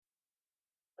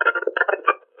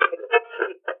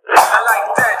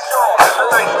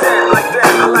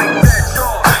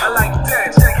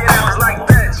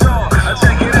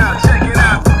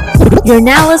You're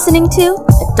now listening to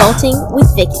Adulting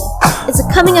with Vicky. It's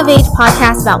a coming-of-age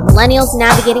podcast about millennials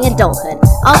navigating adulthood.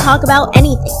 I'll talk about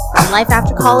anything from life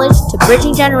after college to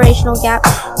bridging generational gaps,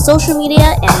 social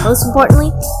media, and most importantly,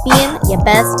 being your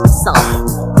best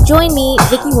self. Join me,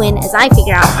 Vicky Wynn, as I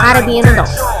figure out how to be an adult.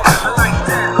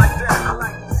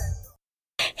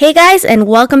 Hey guys, and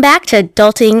welcome back to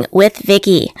Adulting with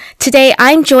Vicky. Today,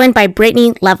 I'm joined by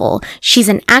Brittany Level. She's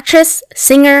an actress,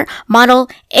 singer, model,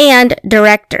 and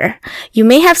director. You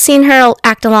may have seen her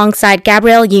act alongside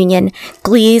Gabrielle Union,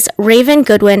 Glee's Raven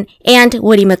Goodwin, and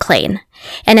Woody McClain.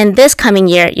 And in this coming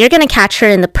year, you're going to catch her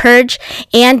in The Purge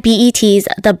and BET's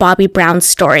The Bobby Brown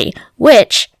Story,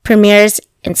 which premieres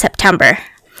in September.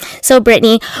 So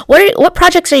Brittany, what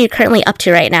projects are you currently up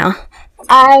to right now?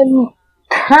 I'm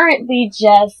currently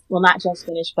not just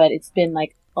finished, but it's been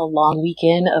like a long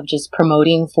weekend of just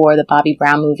promoting for the Bobby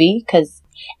Brown movie because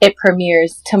it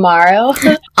premieres tomorrow.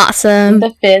 Awesome.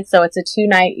 The 5th, so it's a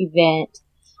 2-night event.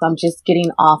 So I'm just getting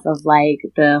off of like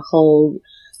the whole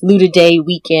Luda Day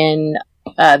weekend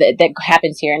that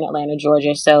happens here in Atlanta,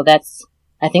 Georgia. So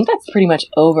I think that's pretty much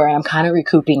over. I'm kind of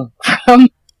recouping from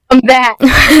that.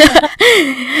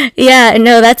 Yeah,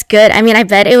 no, that's good. I mean, I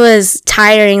bet it was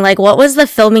tiring. Like, what was the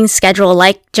filming schedule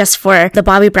like just for the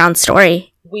Bobby Brown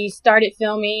Story? We started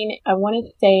filming, I wanted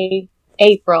to say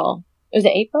April. Was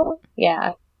it April?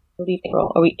 Yeah, I believe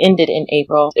April. Or we ended in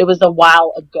April. It was a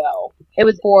while ago. It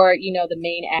was for, the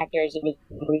main actors. It was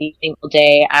every single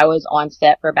day. I was on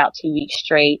set for about 2 weeks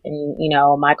straight. And,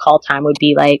 my call time would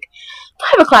be like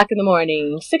 5 o'clock in the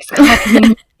morning, 6 o'clock in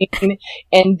the morning.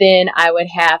 And then I would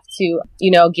have to,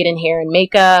 get in hair and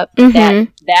makeup.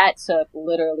 Mm-hmm. That took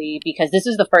literally, because this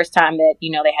is the first time that,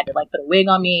 they had to like put a wig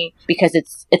on me because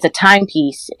it's a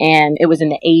timepiece and it was in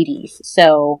the 80s.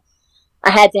 So I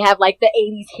had to have like the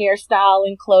 80s hairstyle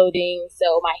and clothing.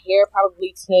 So my hair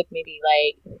probably took maybe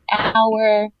like an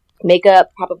hour.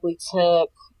 Makeup probably took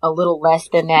a little less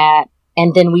than that.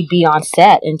 And then we'd be on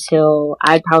set until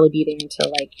I'd probably be there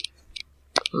until like,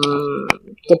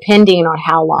 depending on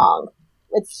how long.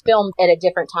 It's filmed at a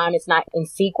different time. It's not in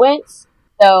sequence.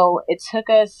 So it took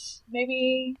us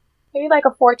maybe like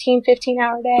a 14,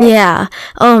 15-hour day. Yeah.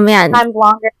 Oh, man. Times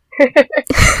longer.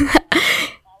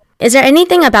 Is there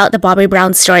anything about the Bobby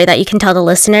Brown Story that you can tell the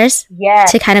listeners?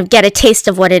 Yes. To kind of get a taste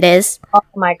of what it is? Oh,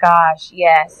 my gosh.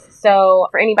 Yes. So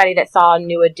for anybody that saw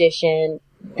New Edition,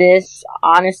 this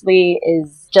honestly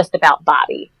is just about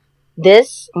Bobby.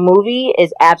 This movie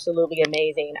is absolutely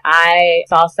amazing. I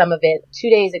saw some of it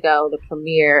 2 days ago, the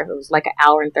premiere. It was like an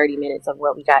hour and 30 minutes of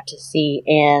what we got to see.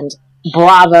 And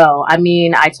bravo. I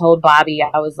mean, I told Bobby,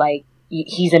 I was like,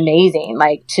 he's amazing.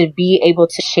 Like, to be able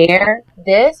to share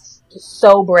this,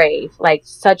 so brave. Like,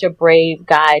 such a brave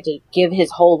guy to give his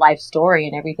whole life story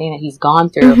and everything that he's gone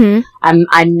through. Mm-hmm.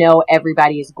 I know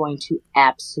everybody is going to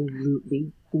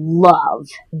absolutely love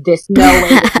this. No way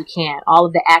that you can't. All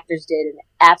of the actors did an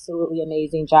absolutely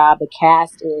amazing job. The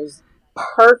cast is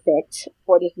perfect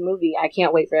for this movie. I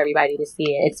can't wait for everybody to see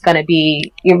it. It's gonna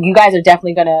be, you guys are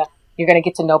definitely you're gonna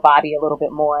get to know Bobby a little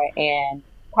bit more and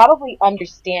probably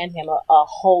understand him a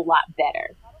whole lot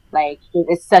better. Like,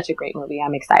 it's such a great movie.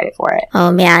 I'm excited for it.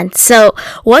 Oh man. So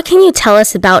what can you tell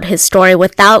us about his story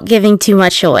without giving too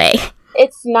much away?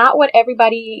 It's not what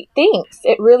everybody thinks.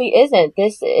 It really isn't.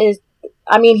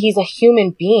 He's a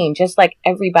human being just like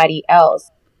everybody else.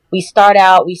 We start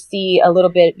out, we see a little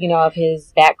bit, of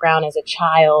his background as a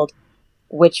child,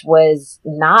 which was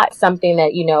not something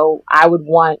that, I would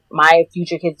want my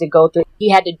future kids to go through. He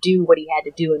had to do what he had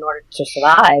to do in order to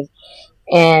survive.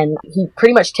 And he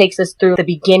pretty much takes us through the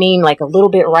beginning, like a little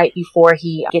bit right before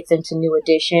he gets into New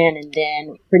Edition, and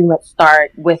then pretty much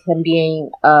start with him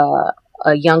being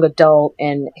a young adult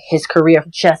and his career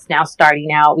just now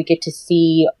starting out. We get to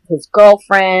see his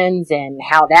girlfriends and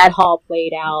how that all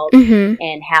played out, mm-hmm.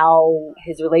 and how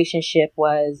his relationship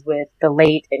was with the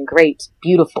late and great,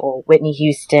 beautiful Whitney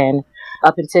Houston,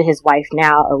 up into his wife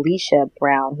now, Alicia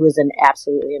Brown, who is an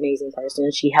absolutely amazing person.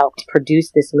 She helped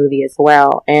produce this movie as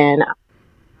well. And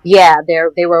yeah,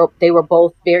 they were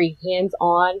both very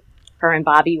hands-on. Her and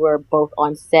Bobby were both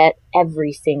on set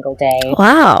every single day.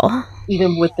 Wow.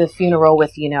 Even with the funeral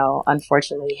with,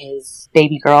 unfortunately his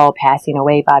baby girl passing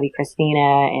away, Bobby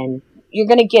Christina. And you're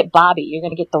going to get Bobby. You're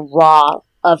going to get the raw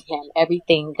of him,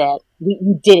 everything that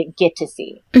you didn't get to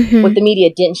see. Mm-hmm. What the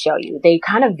media didn't show you. They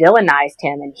kind of villainized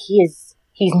him, and he's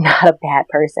not a bad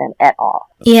person at all.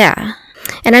 Yeah.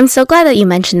 And I'm so glad that you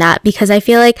mentioned that, because I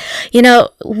feel like,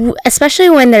 especially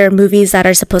when there are movies that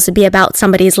are supposed to be about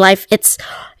somebody's life, it's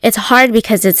hard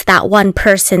because it's that one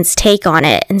person's take on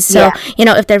it. And so,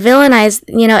 if they're villainized,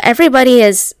 everybody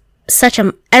is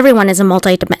everyone is a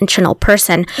multidimensional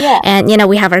person. Yeah. And,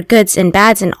 we have our goods and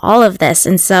bads in all of this.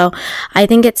 And so I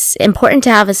think it's important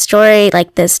to have a story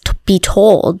like this to be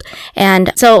told.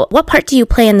 And so what part do you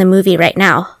play in the movie right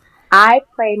now? I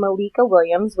play Malika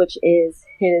Williams, which is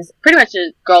his pretty much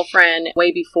his girlfriend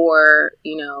way before,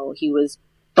 he was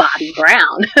Bobby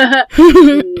Brown.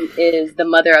 He is the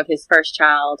mother of his first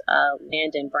child,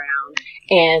 Landon Brown.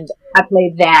 And I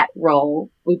played that role.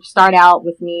 We start out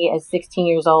with me as 16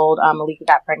 years old. Malika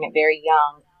got pregnant very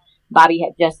young. Bobby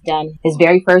had just done his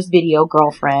very first video,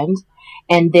 Girlfriend.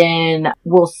 And then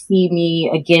we'll see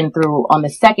me again through on the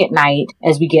second night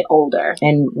as we get older.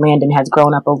 And Landon has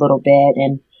grown up a little bit,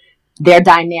 and their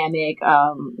dynamic,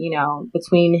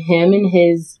 between him and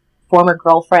his former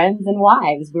girlfriends and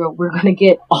wives. We're going to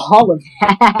get all of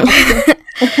that.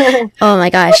 Oh my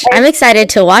gosh. I'm excited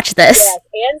to watch this. Yes,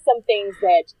 and some things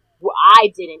that I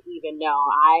didn't even know.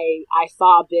 I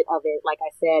saw a bit of it, like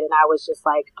I said, and I was just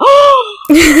like,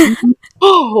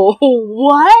 oh,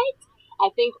 what? I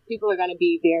think people are going to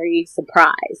be very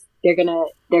surprised. They're going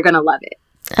to love it.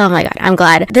 Oh my God. I'm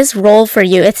glad. This role for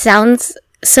you, it sounds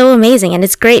so amazing, and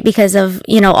it's great because of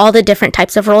all the different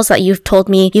types of roles that you've told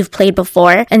me you've played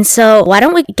before. And so why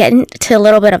don't we get into a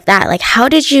little bit of that? Like, how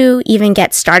did you even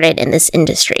get started in this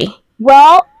industry?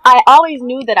 Well, I always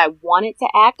knew that I wanted to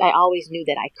act. I always knew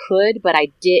that I could, but I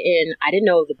didn't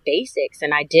know the basics,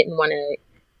 and I didn't want to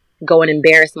go and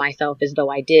embarrass myself as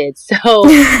though I did. So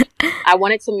I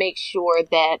wanted to make sure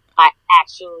that I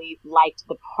actually liked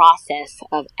the process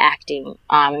of acting.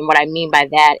 And what I mean by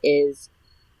that is,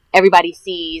 everybody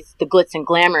sees the glitz and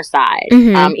glamour side.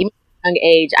 Even at a young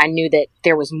age, I knew that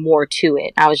there was more to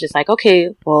it. I was just like, okay,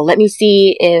 well, let me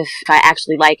see if I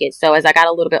actually like it. So as I got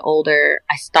a little bit older,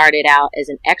 I started out as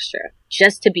an extra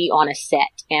just to be on a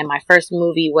set. And my first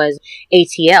movie was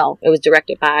ATL. It was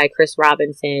directed by Chris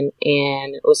Robinson,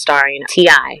 and it was starring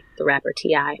T.I., the rapper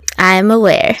T.I. I'm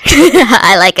aware.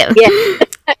 I like him. Yeah.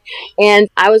 And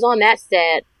I was on that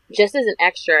set just as an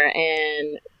extra,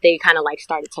 and they kind of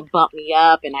started to bump me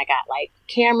up, and I got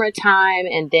camera time,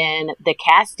 and then the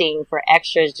casting for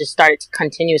extras just started to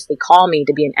continuously call me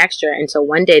to be an extra until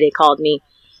one day they called me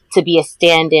to be a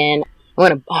stand-in.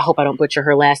 I hope I don't butcher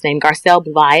her last name, Garcelle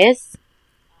Bavias.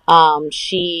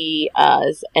 She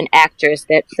is an actress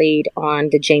that played on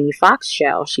the Jamie Foxx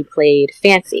show. She played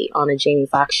Fancy on the Jamie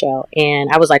Foxx show, and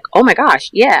I was like, oh my gosh,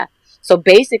 yeah. So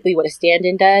basically what a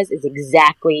stand-in does is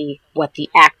exactly what the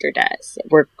actor does.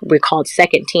 We're called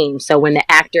second team. So when the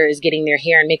actor is getting their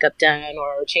hair and makeup done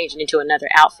or changing into another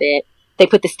outfit, they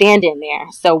put the stand-in there.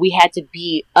 So we had to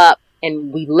be up,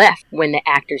 and we left when the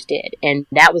actors did. And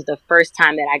that was the first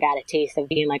time that I got a taste of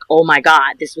being like, oh my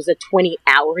God, this was a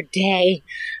 20-hour day.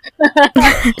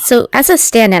 So as a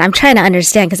stand-in, I'm trying to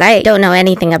understand because I don't know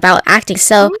anything about acting.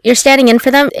 So you're standing in for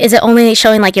them. Is it only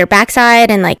showing your backside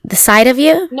and the side of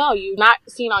you? No, you're not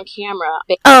seen on camera.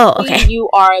 Basically, oh, okay. You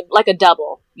are like a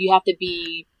double. You have to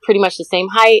be pretty much the same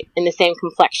height and the same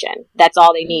complexion. That's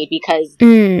all they need because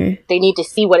they need to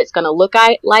see what it's going to look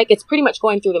like. It's pretty much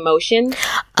going through the motion.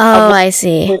 Oh, I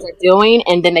see. What they're doing,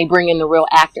 and then they bring in the real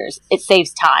actors. It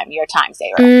saves time. You're a time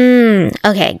saver.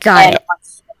 Okay, got it.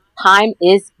 Time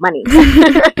is money.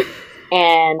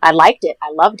 And I liked it.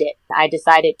 I loved it. I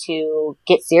decided to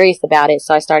get serious about it.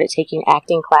 So I started taking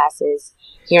acting classes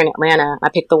here in Atlanta. I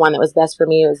picked the one that was best for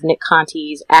me. It was Nick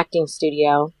Conti's acting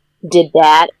studio. Did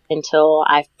that until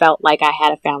I felt like I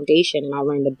had a foundation, and I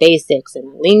learned the basics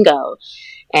and lingo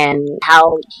and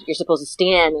how you're supposed to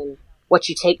stand and what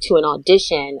you take to an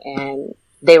audition. And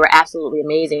they were absolutely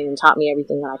amazing and taught me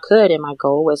everything that I could. And my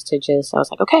goal was I was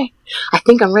like, okay, I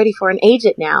think I'm ready for an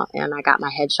agent now. And I got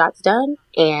my headshots done,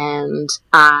 and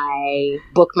I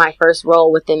booked my first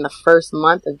role within the first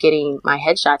month of getting my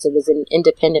headshots. It was an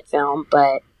independent film,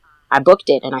 but I booked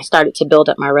it, and I started to build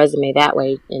up my resume that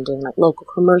way and doing local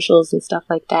commercials and stuff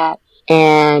like that.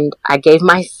 And I gave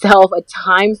myself a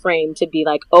time frame to be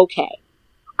like, okay,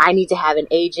 I need to have an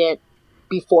agent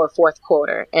before fourth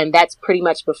quarter. And that's pretty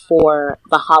much before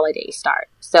the holidays start.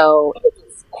 So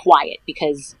it's quiet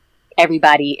because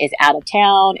everybody is out of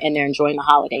town and they're enjoying the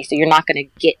holiday. So you're not going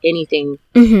to get anything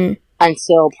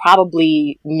until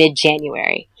probably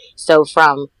mid-January. So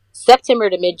from September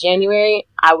to mid-January,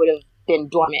 I would have been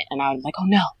dormant, and I was like, oh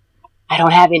no, I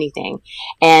don't have anything.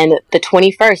 And the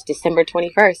 21st, December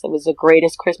 21st, it was the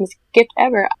greatest Christmas gift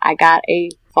ever. I got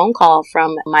a phone call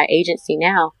from my agency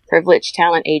now, Privileged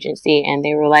Talent Agency, and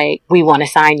they were like, we want to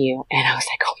sign you. And I was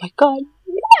like, oh my God,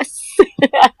 yes.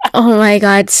 Oh my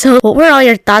God. So what were all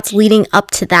your thoughts leading up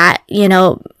to that? You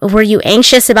know, were you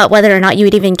anxious about whether or not you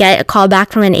would even get a call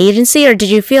back from an agency, or did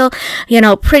you feel, you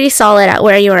know, pretty solid at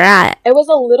where you were at? It was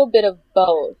a little bit of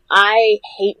both. I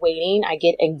hate waiting. I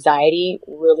get anxiety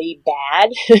really bad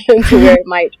to where it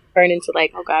might turn into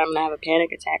like, oh God, I'm going to have a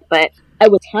panic attack. But I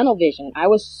was tunnel vision. I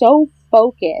was so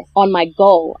focused on my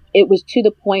goal. It was to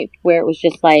the point where it was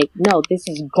just like, no, this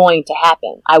is going to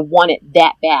happen. I want it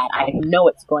that bad. I know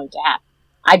it's going to happen.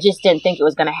 I just didn't think it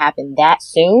was going to happen that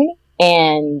soon.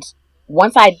 And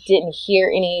once I didn't hear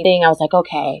anything, I was like,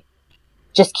 okay,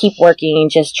 just keep working,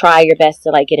 just try your best to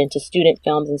like get into student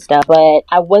films and stuff. But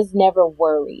I was never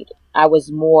worried. I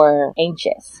was more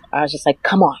anxious. I was just like,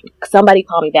 come on, somebody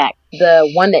call me back. The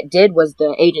one that did was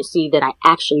the agency that I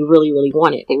actually really, really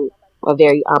wanted. They were a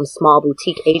very small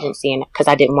boutique agency, and because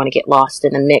I didn't want to get lost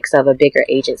in the mix of a bigger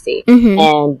agency. Mm-hmm.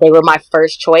 And they were my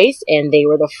first choice, and they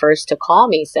were the first to call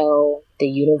me. So the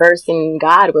universe and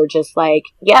God were just like,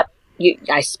 yep,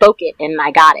 I spoke it and I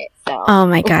got it. So. Oh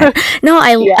my God. No,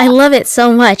 I love it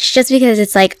so much, just because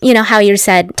it's like, you know, how you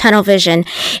said tunnel vision.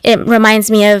 It reminds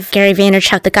me of Gary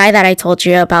Vaynerchuk, the guy that I told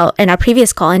you about in our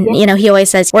previous call. And, you know, he always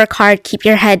says, work hard, keep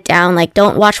your head down. Like,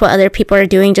 don't watch what other people are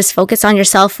doing. Just focus on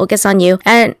yourself, focus on you.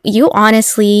 And you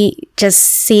honestly just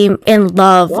seem in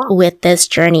love with this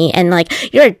journey. And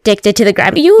like, you're addicted to the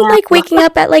grind. You like waking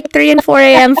up at like 3 and 4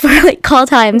 a.m. for like call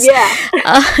times.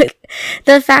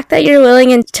 The fact that you're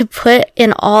willing to put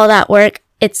in all that work,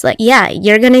 it's like, yeah,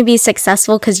 you're going to be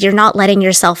successful because you're not letting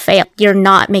yourself fail. You're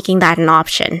not making that an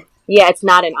option. Yeah, it's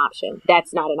not an option.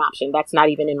 That's not an option. That's not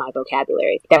even in my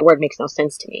vocabulary. That word makes no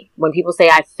sense to me. When people say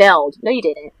I failed, no, you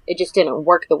didn't. It just didn't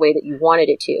work the way that you wanted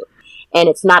it to. And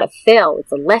it's not a fail.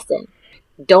 It's a lesson.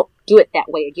 Don't do it that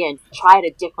way again. Try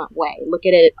it a different way. Look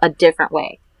at it a different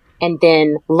way. And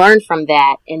then learn from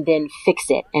that and then fix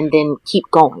it and then keep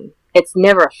going. It's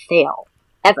never a fail,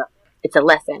 ever. It's a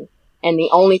lesson. And the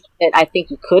only thing that I think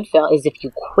you could fail is if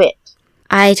you quit.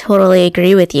 I totally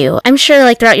agree with you. I'm sure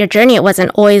like throughout your journey, it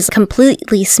wasn't always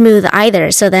completely smooth either.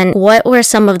 So then what were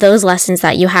some of those lessons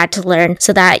that you had to learn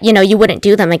so that, you know, you wouldn't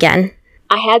do them again?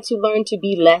 I had to learn to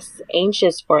be less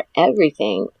anxious for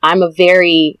everything.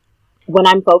 When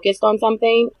I'm focused on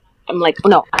something, I'm like, oh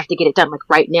no, I have to get it done like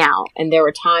right now. And there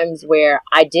were times where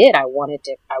I wanted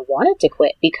to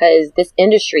quit because this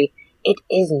industry, it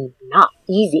is not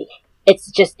easy.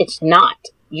 It's not.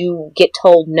 You get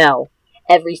told no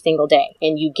every single day,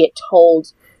 and you get told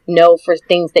no for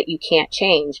things that you can't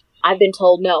change. I've been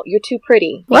told no, you're too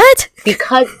pretty. What?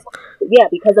 Because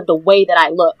of the way that I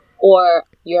look, or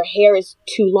your hair is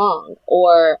too long,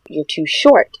 or you're too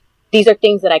short. These are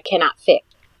things that I cannot fix.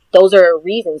 Those are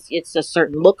reasons. It's a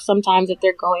certain look sometimes that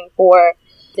they're going for.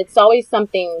 It's always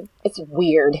something, it's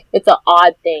weird. It's an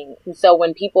odd thing. And so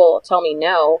when people tell me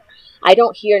no, I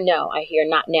don't hear no. I hear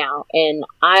not now. And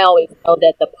I always know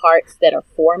that the parts that are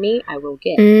for me, I will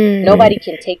get. Nobody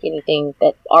can take anything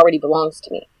that already belongs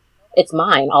to me. It's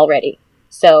mine already.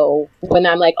 So when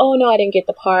I'm like, oh no, I didn't get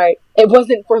the part, it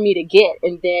wasn't for me to get.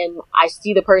 And then I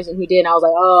see the person who did, and I was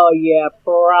like, oh yeah,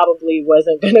 probably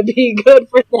wasn't going to be good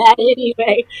for that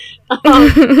anyway.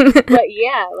 But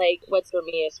yeah, like what's for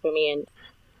me is for me. And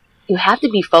you have to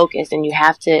be focused, and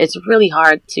it's really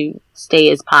hard to stay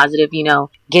as positive, you know,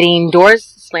 getting doors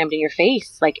slammed in your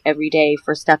face like every day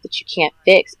for stuff that you can't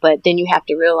fix. But then you have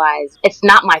to realize it's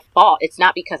not my fault. It's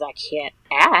not because I can't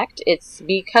act. It's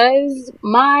because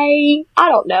my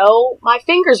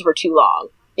fingers were too long.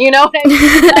 You know what I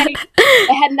mean?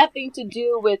 It had nothing to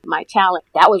do with my talent.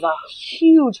 That was a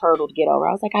huge hurdle to get over.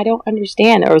 I was like, I don't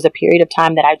understand. There was a period of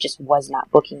time that I just was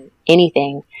not booking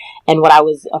anything. And what I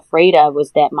was afraid of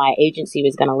was that my agency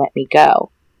was going to let me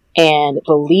go. And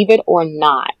believe it or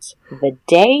not, the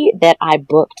day that I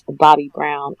booked Bobby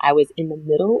Brown, I was in the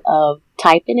middle of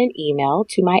typing an email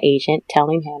to my agent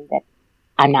telling him that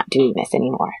I'm not doing this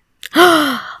anymore.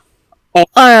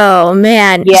 Oh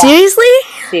man. Yeah. Seriously?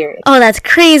 Serious. Oh, that's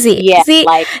crazy. Yeah. See,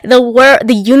 like,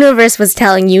 the universe was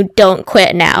telling you don't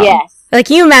quit now. Yes. Like,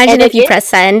 can you imagine if you press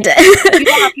send? You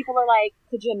know how people are like,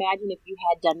 could you imagine if you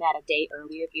had done that a day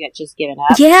earlier, if you had just given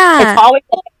up? Yeah. It's always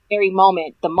the very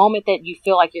moment. The moment that you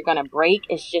feel like you're going to break,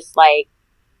 it's just like,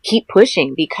 keep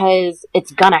pushing because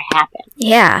it's going to happen.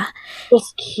 Yeah.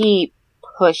 Just keep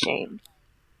pushing.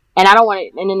 And I don't want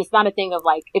to, and then it's not a thing of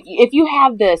like, if you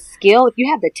have the skill, if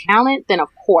you have the talent, then of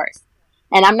course.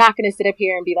 And I'm not going to sit up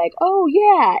here and be like, oh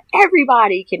yeah,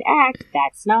 everybody can act.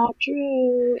 That's not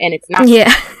true. And it's not.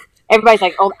 Yeah. Everybody's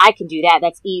like, oh, I can do that.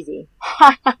 That's easy.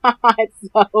 It's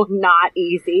so not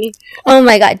easy. Oh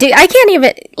my God. Dude, I can't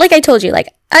even, like I told you,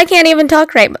 like, I can't even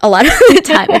talk right a lot of the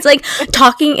time. It's like,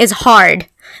 talking is hard.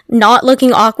 not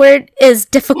looking awkward is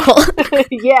difficult.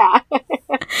 Yeah.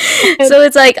 So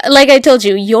it's like I told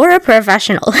you, you're a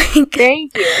professional. Thank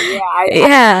you.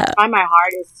 Yeah. I try my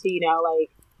hardest to, like,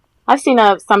 I've seen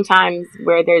sometimes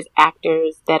where there's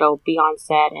actors that'll be on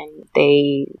set and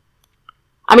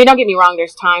don't get me wrong,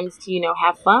 there's times to,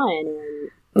 have fun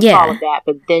and all of that,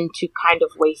 but then to kind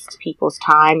of waste people's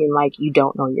time and, like, you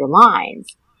don't know your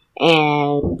lines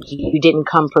and you didn't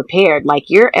come prepared. Like,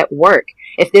 you're at work.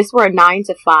 If this were a 9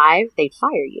 to 5, they'd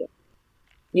fire you.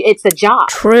 It's a job.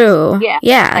 True.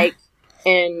 Yeah. Like,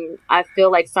 and I feel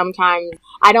like sometimes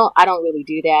I don't really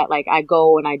do that. Like, I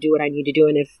go and I do what I need to do.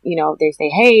 And if, they say,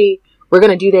 hey, we're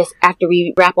going to do this after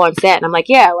we wrap on set. And I'm like,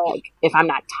 yeah, like, if I'm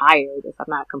not tired, if I'm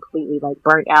not completely, like,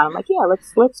 burnt out, I'm like, yeah,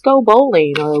 let's go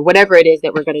bowling or whatever it is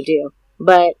that we're going to do.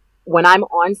 But when I'm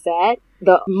on set,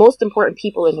 the most important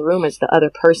people in the room is the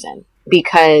other person,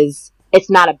 because it's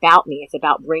not about me. It's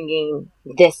about bringing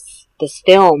this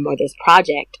film or this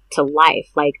project to life.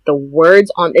 Like,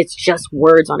 it's just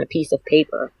words on a piece of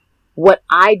paper. What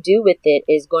I do with it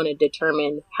is going to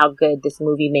determine how good this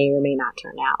movie may or may not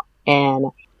turn out. And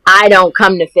I don't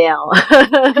come to fail.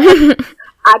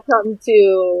 I come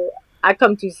to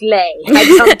slay. I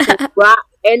come to rock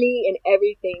any and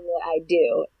everything that I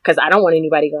do. Because I don't want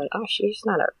anybody going, oh, she's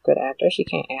not a good actor. She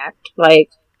can't act.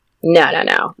 Like,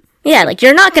 no. Yeah, like,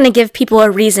 you're not going to give people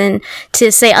a reason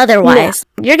to say otherwise.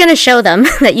 Yeah. You're going to show them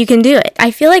that you can do it.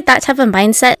 I feel like that type of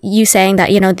mindset, you saying that,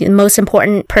 the most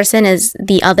important person is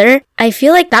the other, I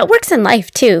feel like that works in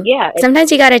life too. Yeah.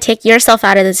 Sometimes you got to take yourself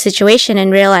out of the situation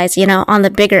and realize, on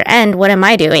the bigger end, what am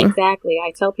I doing? Exactly.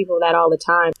 I tell people that all the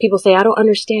time. People say, I don't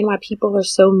understand why people are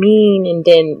so mean. And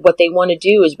then what they want to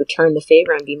do is return the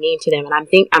favor and be mean to them. And I'm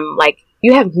like,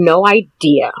 you have no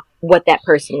idea what that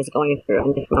person is going through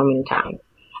in this moment in time.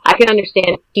 I can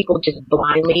understand people just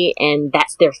blindly and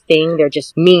that's their thing. They're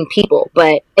just mean people,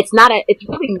 but it's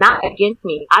really not against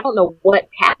me. I don't know what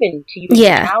happened to you in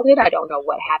your childhood. I don't know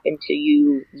what happened to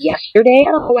you yesterday.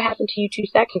 I don't know what happened to you 2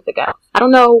 seconds ago. I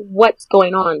don't know what's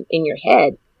going on in your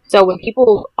head. So when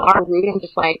people are rude, I'm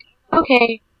just like,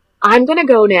 okay, I'm going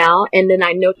to go now. And then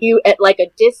I know you at like a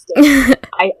distance.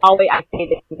 I say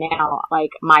this now,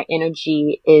 like, my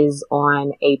energy is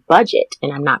on a budget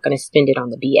and I'm not going to spend it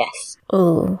on the BS.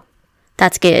 Oh,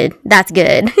 that's good. That's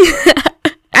good.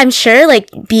 I'm sure, like,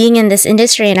 being in this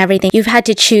industry and everything, you've had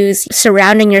to choose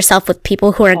surrounding yourself with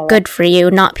people who are good for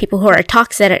you, not people who are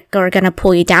toxic or are going to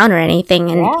pull you down or anything.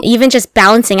 And even just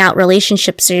balancing out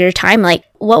relationships through your time. Like,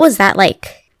 what was that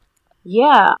like?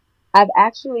 Yeah,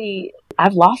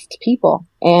 I've lost people,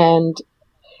 and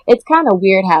it's kind of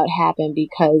weird how it happened,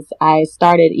 because I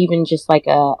started even just like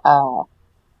a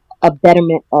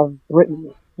betterment of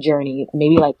Brittany journey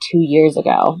maybe like 2 years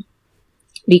ago,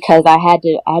 because I had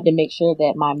to make sure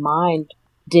that my mind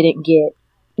didn't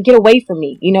get away from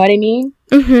me. You know what I mean?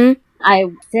 Mm-hmm. I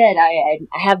said I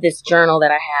have this journal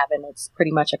that I have, and it's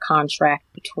pretty much a contract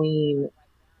between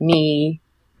me,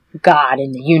 God,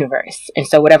 and the universe. And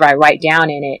so whatever I write down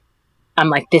in it, I'm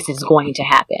like, this is going to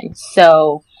happen.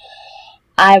 So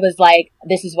I was like,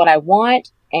 this is what I want,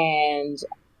 and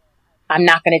I'm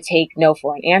not going to take no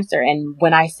for an answer. And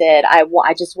when I said, I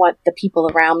just want the people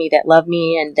around me that love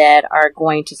me and that are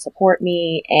going to support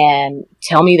me and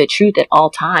tell me the truth at all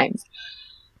times.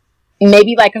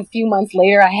 Maybe like a few months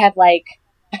later, I had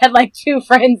like 2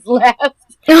 friends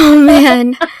left. Oh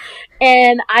man.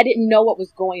 And I didn't know what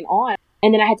was going on.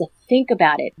 And then I had to think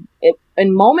about it.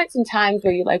 In moments and times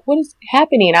where you're like, what is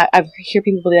happening? I hear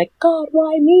people be like, God,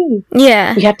 why me?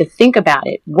 Yeah. You have to think about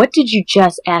it. What did you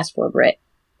just ask for, Britt?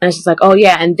 And it's just like, oh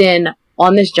yeah. And then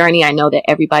on this journey, I know that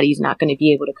everybody's not going to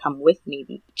be able to come with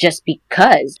me just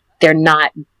because they're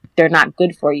not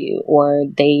good for you, or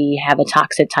they have a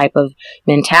toxic type of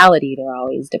mentality. They're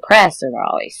always depressed, or they're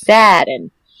always sad. And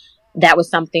that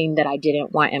was something that I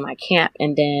didn't want in my camp.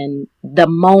 And then the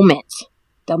moment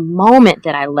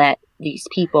that I let these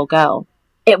people go,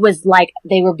 it was like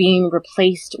they were being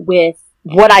replaced with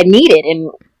what I needed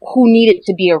and who needed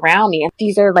to be around me. And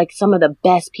these are like some of the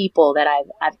best people that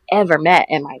I've ever met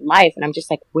in my life. And I'm just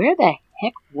like, where the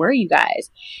heck were you guys?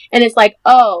 And it's like,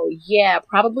 oh yeah,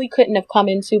 probably couldn't have come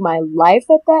into my life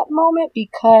at that moment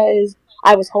because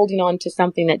I was holding on to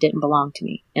something that didn't belong to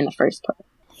me in the first place.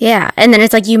 Yeah. And then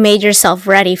it's like you made yourself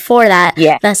ready for that.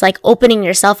 Yeah. That's like opening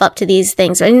yourself up to these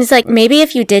things. And it's like, maybe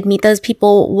if you did meet those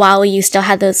people while you still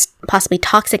had those possibly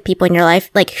toxic people in your life,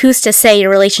 like, who's to say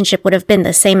your relationship would have been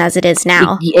the same as it is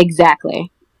now?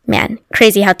 Exactly. Man,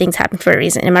 crazy how things happen for a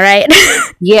reason. Am I right?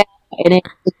 Yeah. And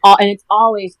it's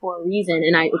always for a reason.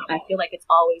 And I feel like it's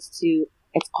always to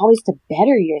it's always to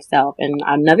better yourself. And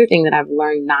another thing that I've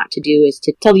learned not to do is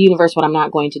to tell the universe what I'm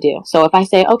not going to do. So if I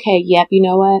say, okay, yep, you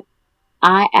know what?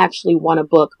 I actually want to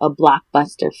book a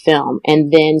blockbuster film.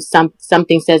 And then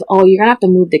something says, oh, you're going to have to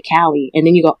move to Cali. And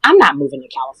then you go, I'm not moving to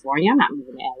California. I'm not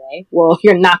moving to LA. Well,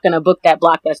 you're not going to book that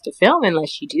blockbuster film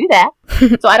unless you do that.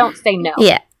 So I don't say no.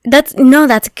 Yeah. That's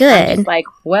good. I'm just like,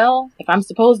 well, if I'm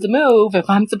supposed to move, if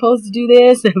I'm supposed to do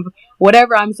this,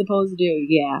 whatever I'm supposed to do.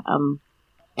 Yeah.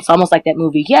 It's almost like that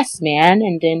movie, Yes, Man.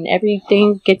 And then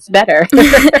everything gets better.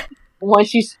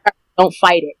 Once you start, don't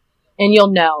fight it. And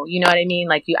you'll know, you know what I mean?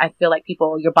 Like I feel like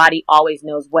your body always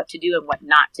knows what to do and what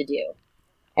not to do.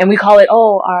 And we call it,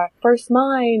 our first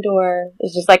mind, or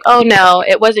it's just like, oh no,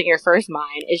 it wasn't your first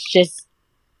mind. It's just,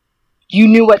 you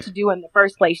knew what to do in the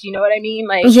first place. You know what I mean?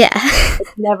 Like, yeah.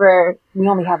 It's never, we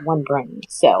only have one brain.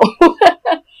 So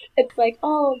it's like,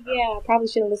 oh yeah, I probably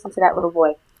should have listened to that little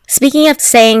boy. Speaking of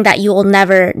saying that you will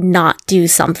never not do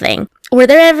something, were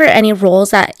there ever any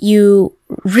roles that you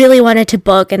really wanted to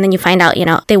book and then you find out,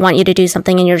 they want you to do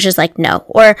something and you're just like, no?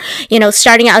 Or,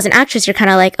 starting out as an actress, you're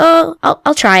kind of like, oh,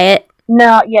 I'll try it.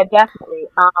 No, yeah, definitely.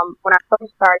 When I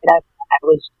first started, I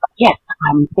was like, yes,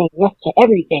 I'm saying yes to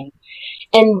everything.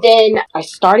 And then I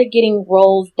started getting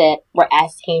roles that were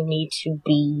asking me to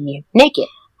be naked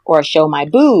or show my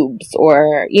boobs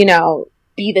or,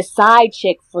 be the side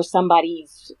chick for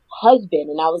somebody's husband.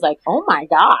 And I was like, oh my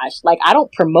gosh, like I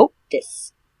don't promote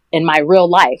this in my real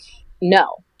life.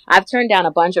 No, I've turned down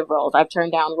a bunch of roles. I've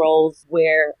turned down roles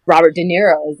where Robert De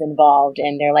Niro is involved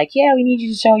and they're like, yeah, we need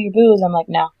you to show your boobs. I'm like,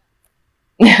 no.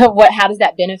 How does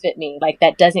that benefit me? Like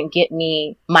that doesn't get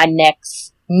me my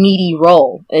next meaty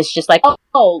role. It's just like,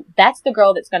 oh, that's the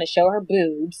girl that's going to show her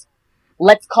boobs.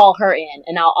 Let's call her in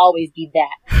and I'll always be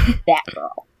that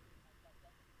girl.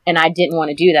 And I didn't want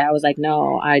to do that. I was like,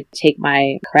 no, I take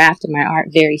my craft and my art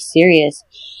very serious.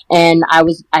 And I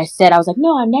said,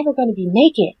 no, I'm never going to be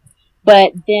naked.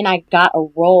 But then I got a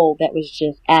role that was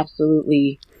just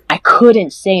absolutely, I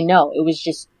couldn't say no. It was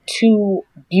just too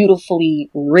beautifully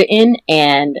written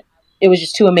and it was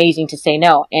just too amazing to say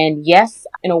no. And yes,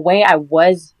 in a way I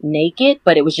was naked,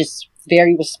 but it was just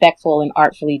very respectful and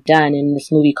artfully done in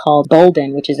this movie called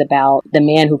Bolden, which is about the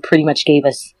man who pretty much gave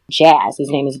us jazz.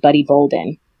 His name is Buddy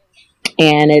Bolden.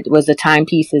 And it was a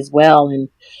timepiece as well. And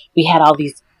we had all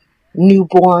these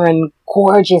newborn,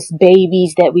 gorgeous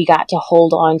babies that we got to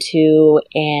hold on to.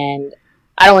 And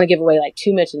I don't want to give away like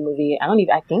too much of the movie. I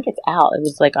think it's out. It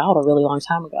was like out a really long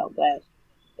time ago, but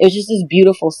it was just this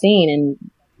beautiful scene. And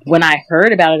when I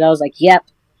heard about it, I was like, yep,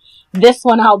 this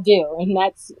one I'll do. And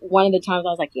that's one of the times I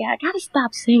was like, yeah, I got to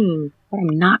stop saying what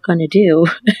I'm not going to do.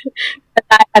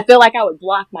 I feel like I would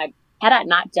block had I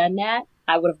not done that,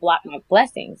 I would have blocked my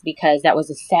blessings because that was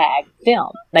a SAG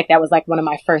film. Like that was like one of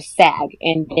my first SAG.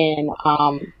 And then,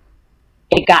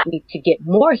 it got me to get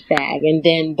more SAG. And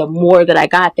then the more that I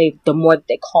got, the more that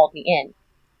they called me in.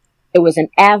 It was an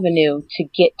avenue to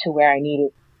get to where I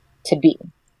needed to be.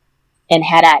 And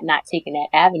had I not taken that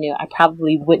avenue, I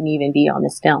probably wouldn't even be on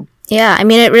this film. Yeah. I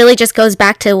mean, it really just goes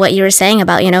back to what you were saying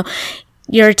about,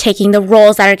 you're taking the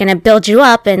roles that are going to build you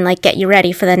up and like get you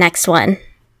ready for the next one.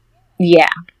 Yeah.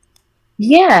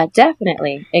 Yeah,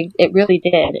 definitely. It really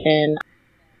did. And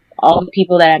all the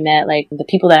people that I met, like the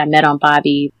people that I met on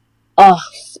Bobby,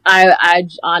 I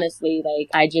honestly, like,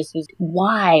 I just was,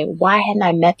 why hadn't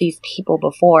I met these people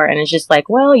before? And it's just like,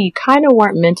 well, you kind of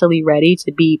weren't mentally ready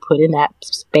to be put in that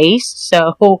space.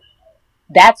 So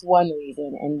that's one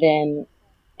reason. And then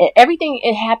everything,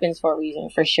 it happens for a reason,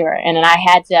 for sure. And then I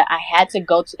had to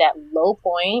go to that low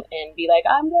point and be like,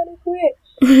 I'm going to quit.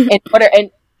 And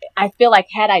I feel like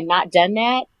had I not done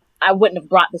that, I wouldn't have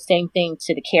brought the same thing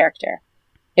to the character.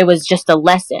 It was just a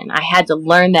lesson. I had to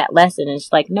learn that lesson. And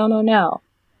it's like, no.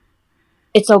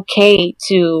 It's okay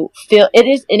to feel,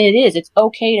 it's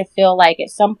okay to feel like at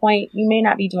some point you may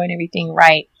not be doing everything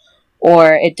right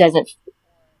or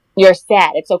you're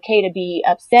sad. It's okay to be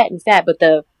upset and sad, but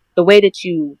the way that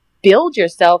you build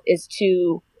yourself is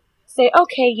to say,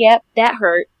 okay, yep, that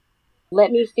hurt.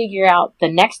 Let me figure out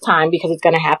the next time because it's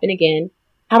going to happen again.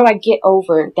 How do I get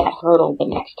over that hurdle the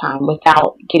next time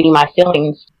without getting my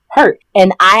feelings hurt?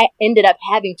 And I ended up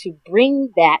having to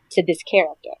bring that to this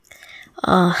character.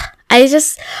 I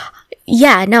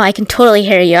can totally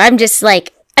hear you. I'm just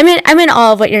like, I'm in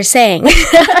awe of what you're saying.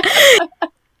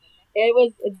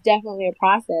 It's definitely a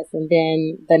process. And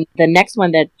then the next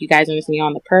one that you guys are listening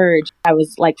on, The Purge, I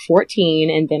was like 14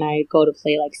 and then I go to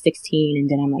play like 16 and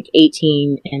then I'm like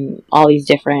 18 and all these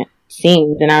different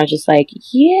scenes. And I was just like,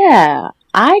 yeah,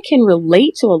 I can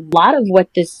relate to a lot of what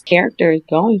this character is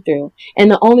going through.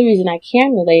 And the only reason I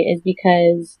can relate is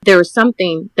because there was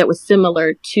something that was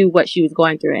similar to what she was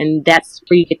going through. And that's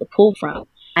where you get to pull from.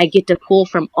 I get to pull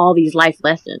from all these life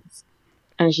lessons.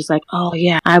 And it's just like, oh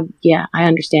yeah, I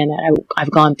understand that.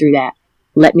 I've gone through that.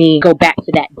 Let me go back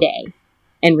to that day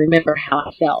and remember how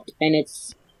I felt. And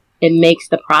it makes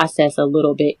the process a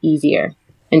little bit easier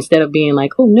instead of being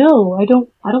like, oh no, I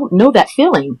don't know that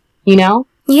feeling, you know?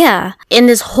 Yeah. In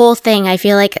this whole thing, I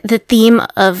feel like the theme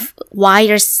of why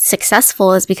you're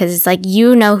successful is because it's like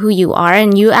you know who you are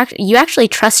and you actually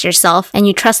trust yourself and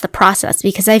you trust the process.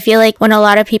 Because I feel like when a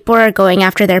lot of people are going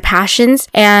after their passions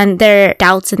and their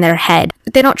doubts in their head,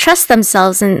 they don't trust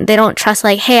themselves and they don't trust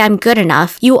like, hey, I'm good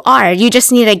enough. You are. You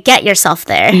just need to get yourself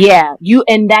there. Yeah.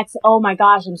 And that's, oh my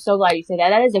gosh, I'm so glad you said that.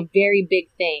 That is a very big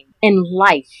thing in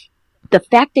life. The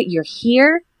fact that you're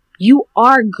here, you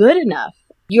are good enough.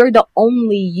 You're the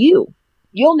only you.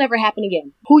 You'll never happen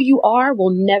again. Who you are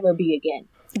will never be again.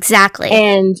 Exactly.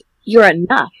 And you're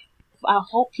enough. I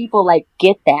hope people like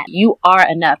get that. You are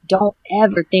enough. Don't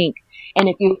ever think. And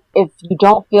if you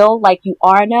don't feel like you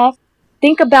are enough,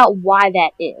 think about why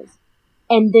that is.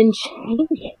 And then change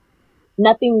it.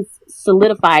 Nothing's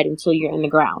solidified until you're in the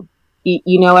ground.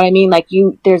 You know what I mean? Like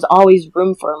there's always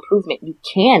room for improvement. You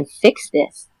can fix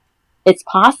this. It's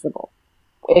possible.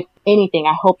 If anything,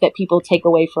 I hope that people take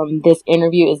away from this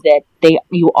interview is that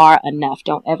you are enough.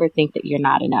 Don't ever think that you're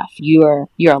not enough. You're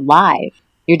alive.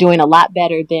 You're doing a lot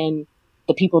better than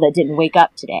the people that didn't wake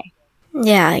up today.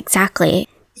 Yeah, exactly.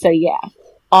 So yeah,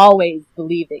 always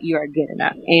believe that you are good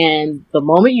enough. And the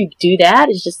moment you do that,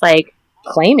 it's just like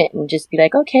claim it and just be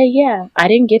like, okay, yeah, I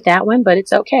didn't get that one, but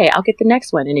it's okay. I'll get the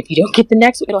next one. And if you don't get the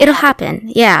next one, it'll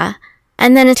happen. Yeah.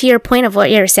 And then to your point of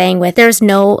what you're saying with there's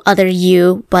no other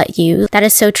you but you, that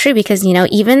is so true because, you know,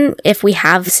 even if we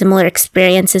have similar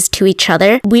experiences to each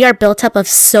other, we are built up of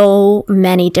so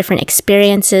many different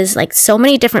experiences, like so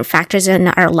many different factors in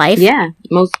our life. Yeah,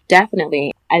 most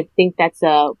definitely. I think that's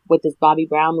with this Bobby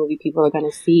Brown movie, people are going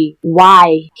to see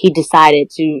why he decided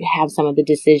to have some of the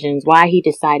decisions, why he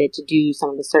decided to do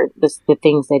some of the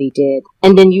things that he did.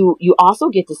 And then you also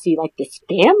get to see like this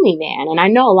family man. And I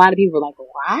know a lot of people are like,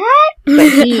 what? But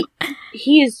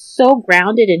he is so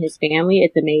grounded in his family.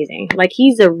 It's amazing. Like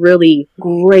he's a really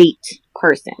great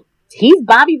person. He's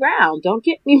Bobby Brown. Don't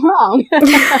get me wrong.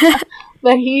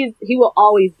 But he will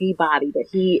always be Bobby. But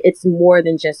it's more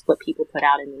than just what people put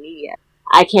out in the media.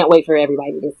 I can't wait for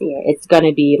everybody to see it. It's going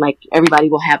to be like everybody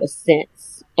will have a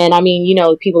sense. And I mean, you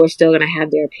know, people are still going to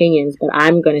have their opinions, but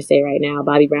I'm going to say right now,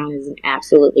 Bobby Brown is an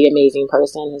absolutely amazing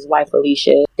person. His wife,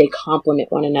 Alicia, they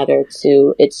complement one another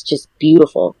too. It's just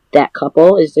beautiful. That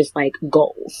couple is just like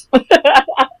goals.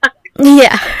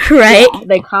 Yeah, right? Yeah,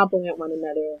 they complement one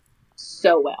another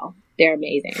so well. They're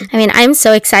amazing. I mean, I'm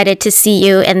so excited to see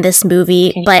you in this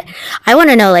movie, but I want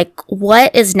to know, like,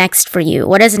 what is next for you?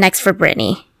 What is next for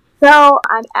Brittany? So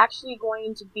I'm actually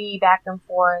going to be back and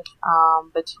forth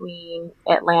between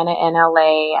Atlanta and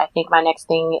LA. I think my next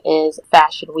thing is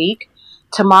Fashion Week.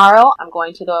 Tomorrow, I'm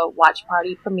going to the watch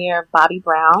party premiere of Bobby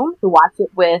Brown to watch it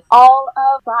with all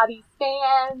of Bobby's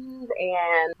fans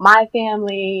and my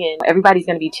family, and everybody's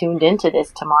going to be tuned into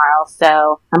this tomorrow.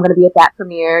 So I'm going to be at that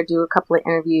premiere, do a couple of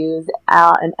interviews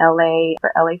out in LA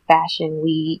for LA Fashion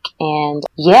Week, and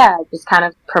yeah, just kind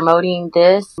of promoting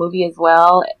this movie as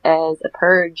well as A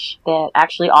Purge that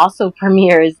actually also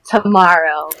premieres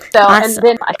tomorrow. So, awesome. And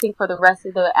then I think for the rest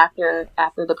of the after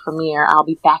the premiere, I'll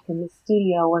be back in the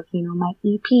studio working on my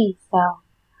EP. So.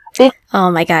 Oh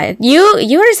my god, you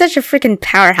are such a freaking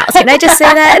powerhouse. Can I just say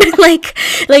that?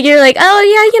 like you're like, oh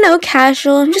yeah, you know,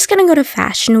 casual. I'm just gonna go to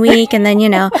Fashion Week and then, you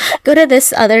know, go to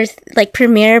this other like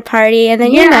premiere party and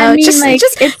then, you know, I mean,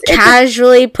 just it's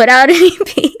casually put out an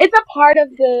EP. It's a part of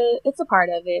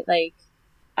it. Like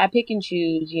I pick and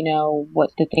choose, you know,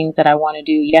 what the things that I want to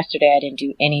do. Yesterday I didn't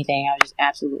do anything. I was just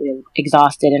absolutely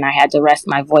exhausted and I had to rest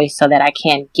my voice so that I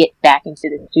can get back into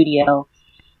the studio.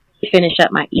 Finish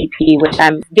up my EP, which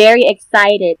I'm very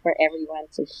excited for everyone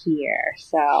to hear.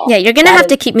 So yeah, you're gonna have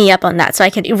to keep me up on that so I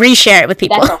can reshare it with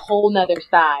people. That's a whole nother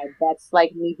side. That's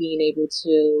like me being able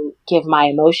to give my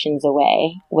emotions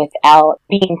away without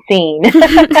being seen. Like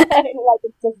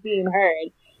it's just being heard.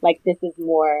 Like this is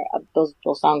more of those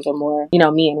songs are more, you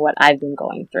know, me and what I've been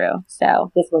going through.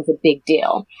 So this one's a big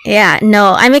deal. Yeah,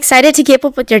 no, I'm excited to keep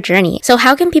up with your journey. So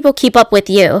how can people keep up with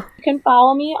you? You can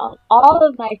follow me on all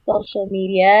of my social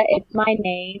media. It's my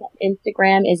name.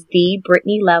 Instagram is the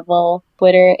Brittany Level.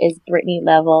 Twitter is Brittany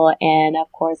Level. And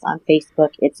of course on Facebook,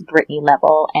 it's Brittany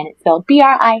Level. And it's spelled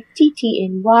Brittny.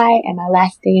 And my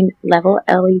last name, Level,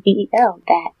 Level.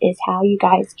 That is how you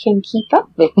guys can keep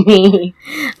up with me.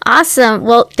 Awesome.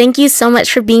 Well, thank you so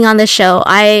much for being on the show.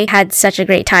 I had such a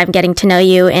great time getting to know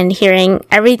you and hearing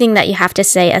everything that you have to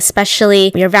say,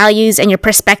 especially your values and your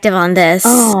perspective on this.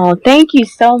 Oh, thank you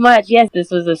so much. Yes, this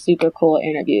was a super cool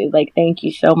interview. Like, thank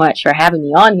you so much for having me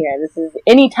on here. This is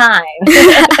anytime.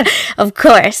 Of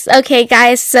course. Okay,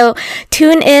 guys. So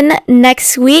tune in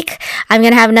next week. I'm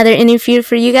going to have another interview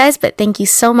for you guys, but thank you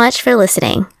so much for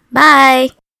listening.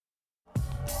 Bye.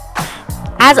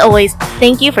 As always,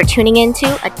 thank you for tuning in to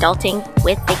Adulting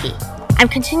with Vicky. I'm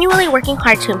continually working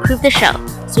hard to improve the show,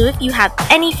 so if you have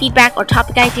any feedback or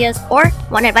topic ideas or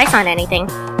want advice on anything,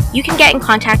 you can get in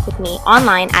contact with me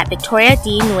online at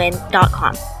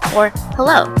victoriadnguyen.com or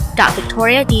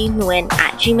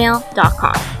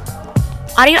hello.victoriadnguyen@gmail.com.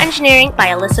 Audio engineering by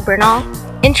Alyssa Bernal.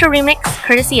 Intro remix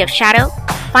courtesy of Shadow.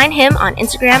 Find him on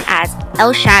Instagram as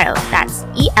ElShadow. That's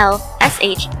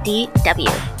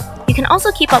ELSHDW. You can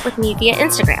also keep up with me via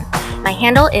Instagram. My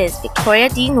handle is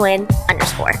VictoriaDNguyen_.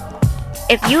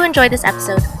 If you enjoyed this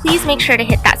episode, please make sure to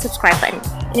hit that subscribe button.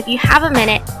 And if you have a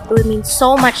minute, it would mean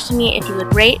so much to me if you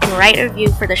would rate and write a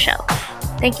review for the show.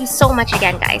 Thank you so much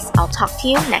again, guys. I'll talk to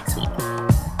you next week.